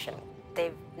to function.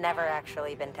 They've never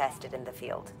actually been tested in the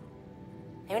field.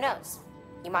 Who knows?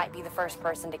 You might be the first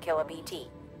person to kill a BT.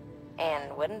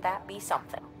 And wouldn't that be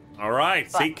something? All right,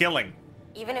 But see killing.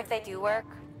 even if they do work,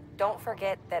 don't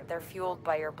forget that they're fueled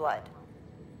by your blood.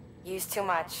 Use too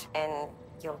much and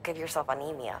you'll give yourself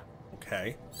anemia.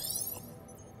 Okay.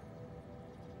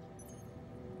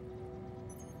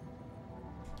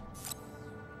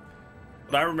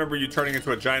 But I remember you turning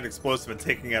into a giant explosive and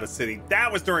taking out a city. That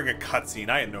was during a cutscene.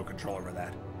 I had no control over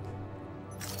that.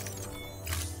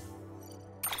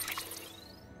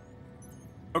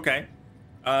 Okay.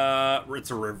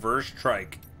 It's a reverse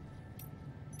trike.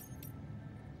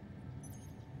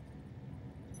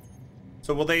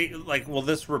 So will they, like, will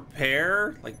this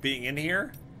repair, like, being in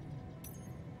here?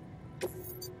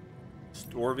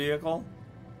 Store vehicle?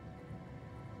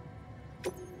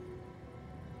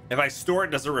 If I store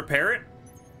it, does it repair it?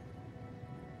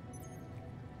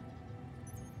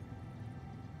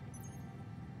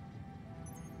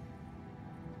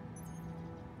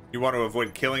 You want to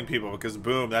avoid killing people because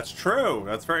boom, that's true.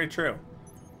 That's very true.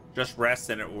 Just rest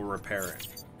and it will repair it.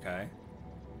 Okay.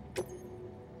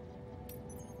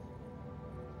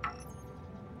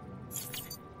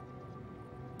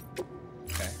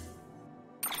 Okay.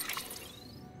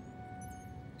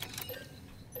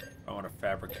 I want to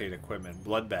fabricate equipment.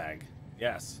 Blood bag.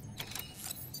 Yes.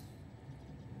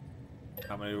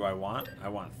 How many do I want? I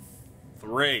want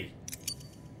 3.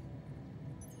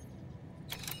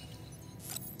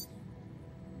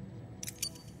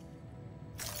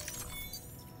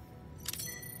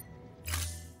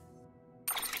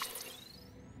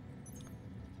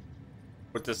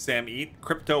 What does Sam eat?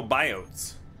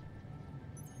 Cryptobiotes.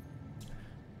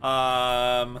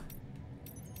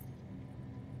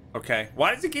 Okay.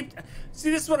 Why does it keep... See,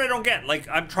 this is what I don't get. Like,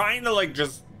 I'm trying to, like,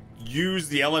 just use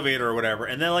the elevator or whatever,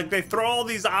 and then, like, they throw all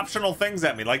these optional things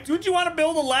at me. Like, dude, you want to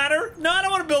build a ladder? No, I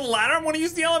don't want to build a ladder. I want to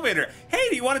use the elevator. Hey,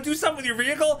 do you want to do something with your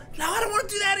vehicle? No, I don't want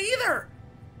to do that either.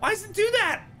 Why does it do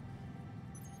that?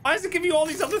 Why does it give you all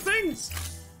these other things?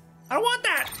 I don't want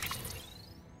that.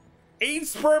 8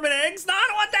 sperm and eggs? No, I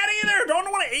don't want that either.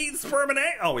 Don't want to 8 sperm and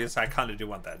eggs. Oh, yes, I kind of do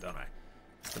want that, don't I?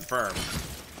 Confirm.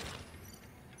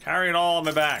 Carry it all on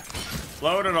my back.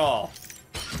 Load it all.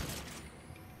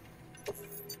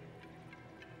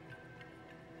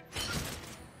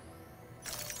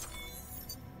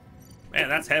 Man,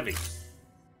 that's heavy.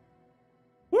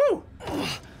 Woo!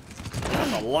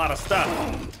 That's a lot of stuff.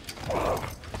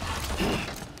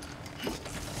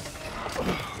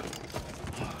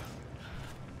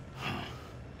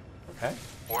 Okay.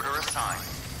 Order assigned.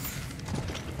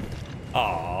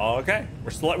 Oh, okay.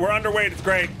 We're underweight. It's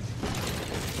great.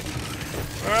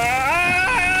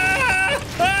 Ah!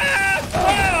 Ah!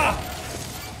 Ah!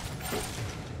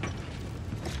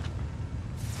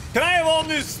 Can I have all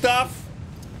new stuff?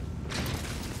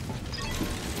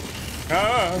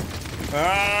 Oh.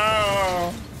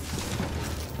 Oh.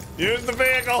 Use the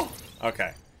vehicle.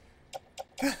 Okay.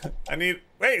 I need...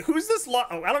 Wait, who's this?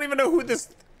 I don't even know who this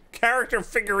character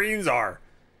figurines are.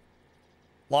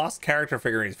 Lost character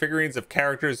figurines. Figurines of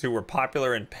characters who were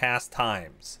popular in past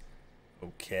times.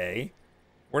 Okay.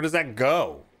 Where does that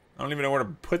go? I don't even know where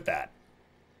to put that.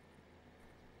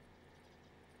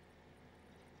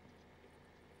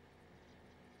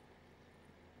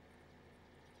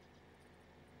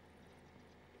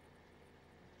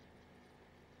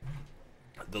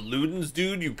 The Ludens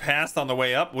dude you passed on the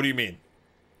way up? What do you mean?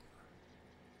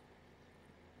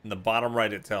 In the bottom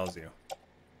right it tells you.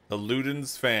 The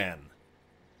Ludens fan.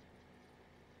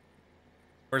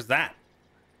 Where's that?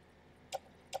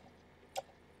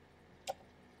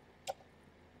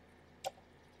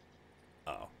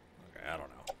 Oh, okay, I don't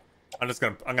know.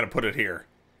 I'm gonna put it here.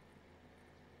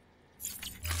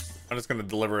 I'm just gonna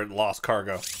deliver it lost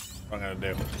cargo. That's what I'm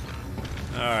gonna do.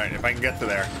 Alright, if I can get to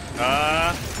there.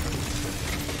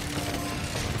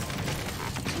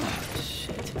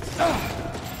 Shit.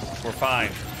 We're fine.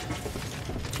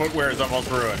 Footwear is almost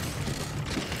ruined.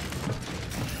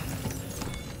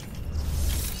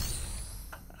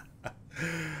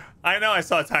 I know I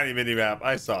saw a tiny mini map.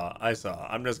 I saw.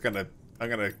 I'm gonna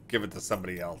give it to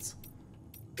somebody else.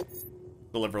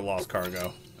 Deliver lost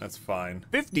cargo. That's fine.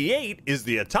 58 is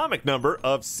the atomic number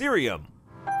of cerium.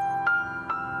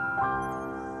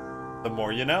 The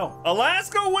more you know.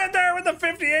 Alaska went there with the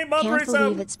 58-month Can't resub.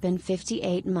 believe it's been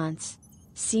 58 months.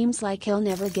 Seems like he'll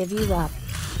never give you up.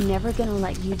 Never gonna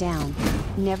let you down.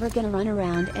 Never gonna run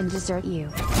around and desert you.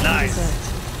 Nice.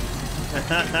 Desert.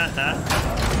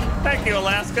 Thank you,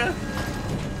 Alaska.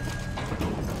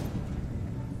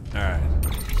 Alright.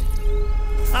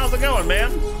 How's it going,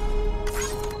 man?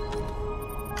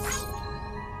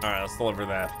 Alright, let's deliver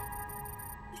that.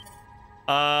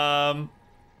 I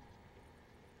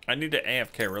need to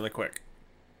AFK really quick.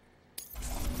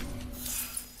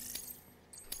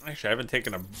 Actually, I haven't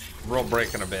taken a real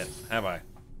break in a bit, have I?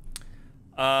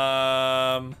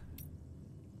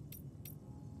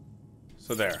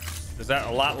 So there. Is that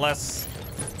a lot less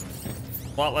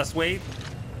weight?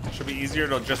 Should be easier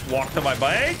to just walk to my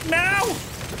bike now?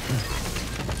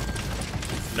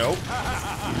 Nope.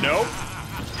 Nope.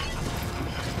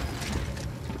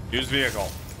 Use vehicle.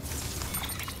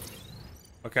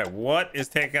 Okay, what is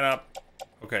taking up?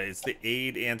 Okay, it's the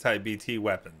aid anti-BT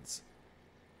weapons.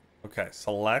 Okay,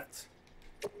 select.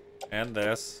 And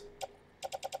this.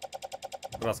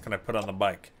 What else can I put on the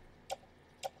bike?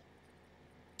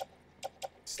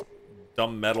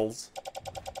 Dumb metals.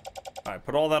 Alright,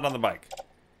 put all that on the bike.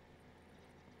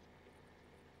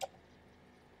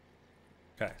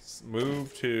 Okay,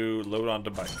 move to load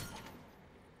onto bike.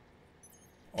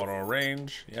 Auto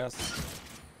range, yes.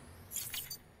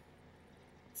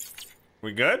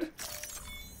 We good?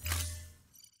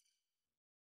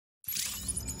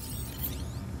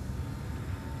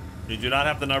 You do not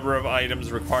have the number of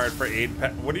items required for aid.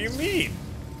 What do you mean?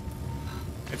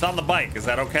 It's on the bike. Is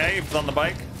that okay if it's on the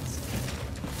bike?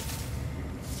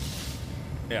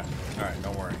 Yeah. All right.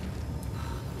 Don't worry.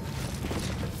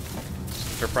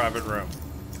 It's your private room.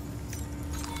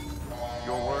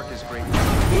 Your work is great.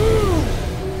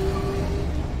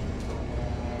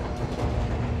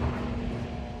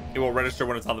 It will register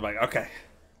when it's on the bike. Okay.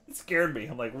 It scared me.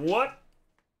 I'm like, what?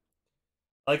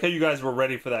 I like how you guys were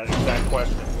ready for that exact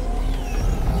question.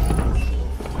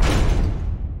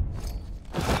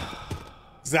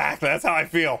 Exactly. That's how I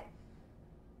feel.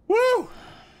 Woo!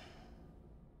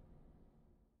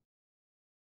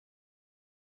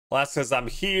 Last says, I'm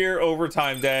here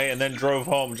overtime day and then drove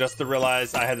home just to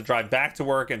realize I had to drive back to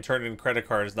work and turn in credit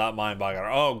cards, not mine, Bog Otter.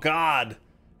 Oh, God.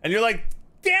 And you're like,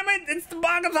 damn it, it's the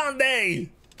Bogathon day.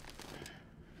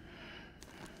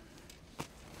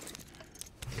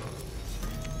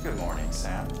 Good morning,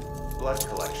 Sam. Blood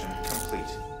collection complete.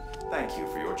 Thank you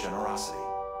for your generosity.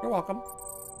 You're welcome.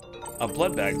 A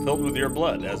blood bag filled with your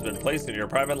blood has been placed in your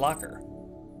private locker.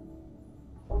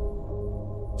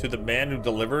 To the man who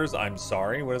delivers, I'm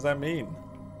sorry. What does that mean?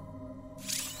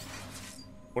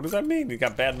 What does that mean? You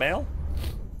got bad mail?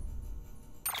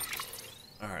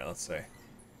 All right, let's see.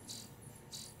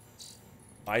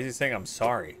 Why is he saying I'm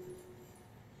sorry?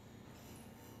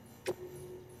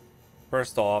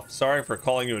 First off, sorry for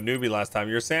calling you a newbie last time.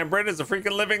 Your Sam Britt is a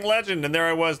freaking living legend, and there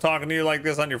I was talking to you like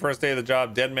this on your first day of the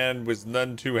job. Dead man was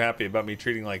none too happy about me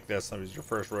treating like this. It was your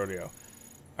first rodeo.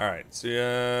 All right,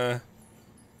 so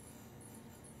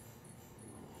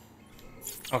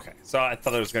okay, so I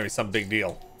thought it was gonna be some big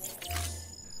deal.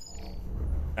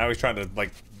 Now he's trying to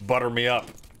like butter me up.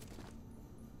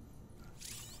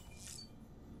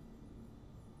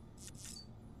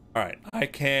 All right, I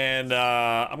can.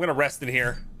 I'm gonna rest in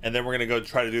here. And then we're gonna go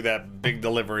try to do that big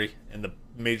delivery in the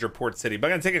major port city. But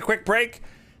I'm gonna take a quick break.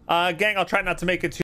 Gang, I'll try not to make it too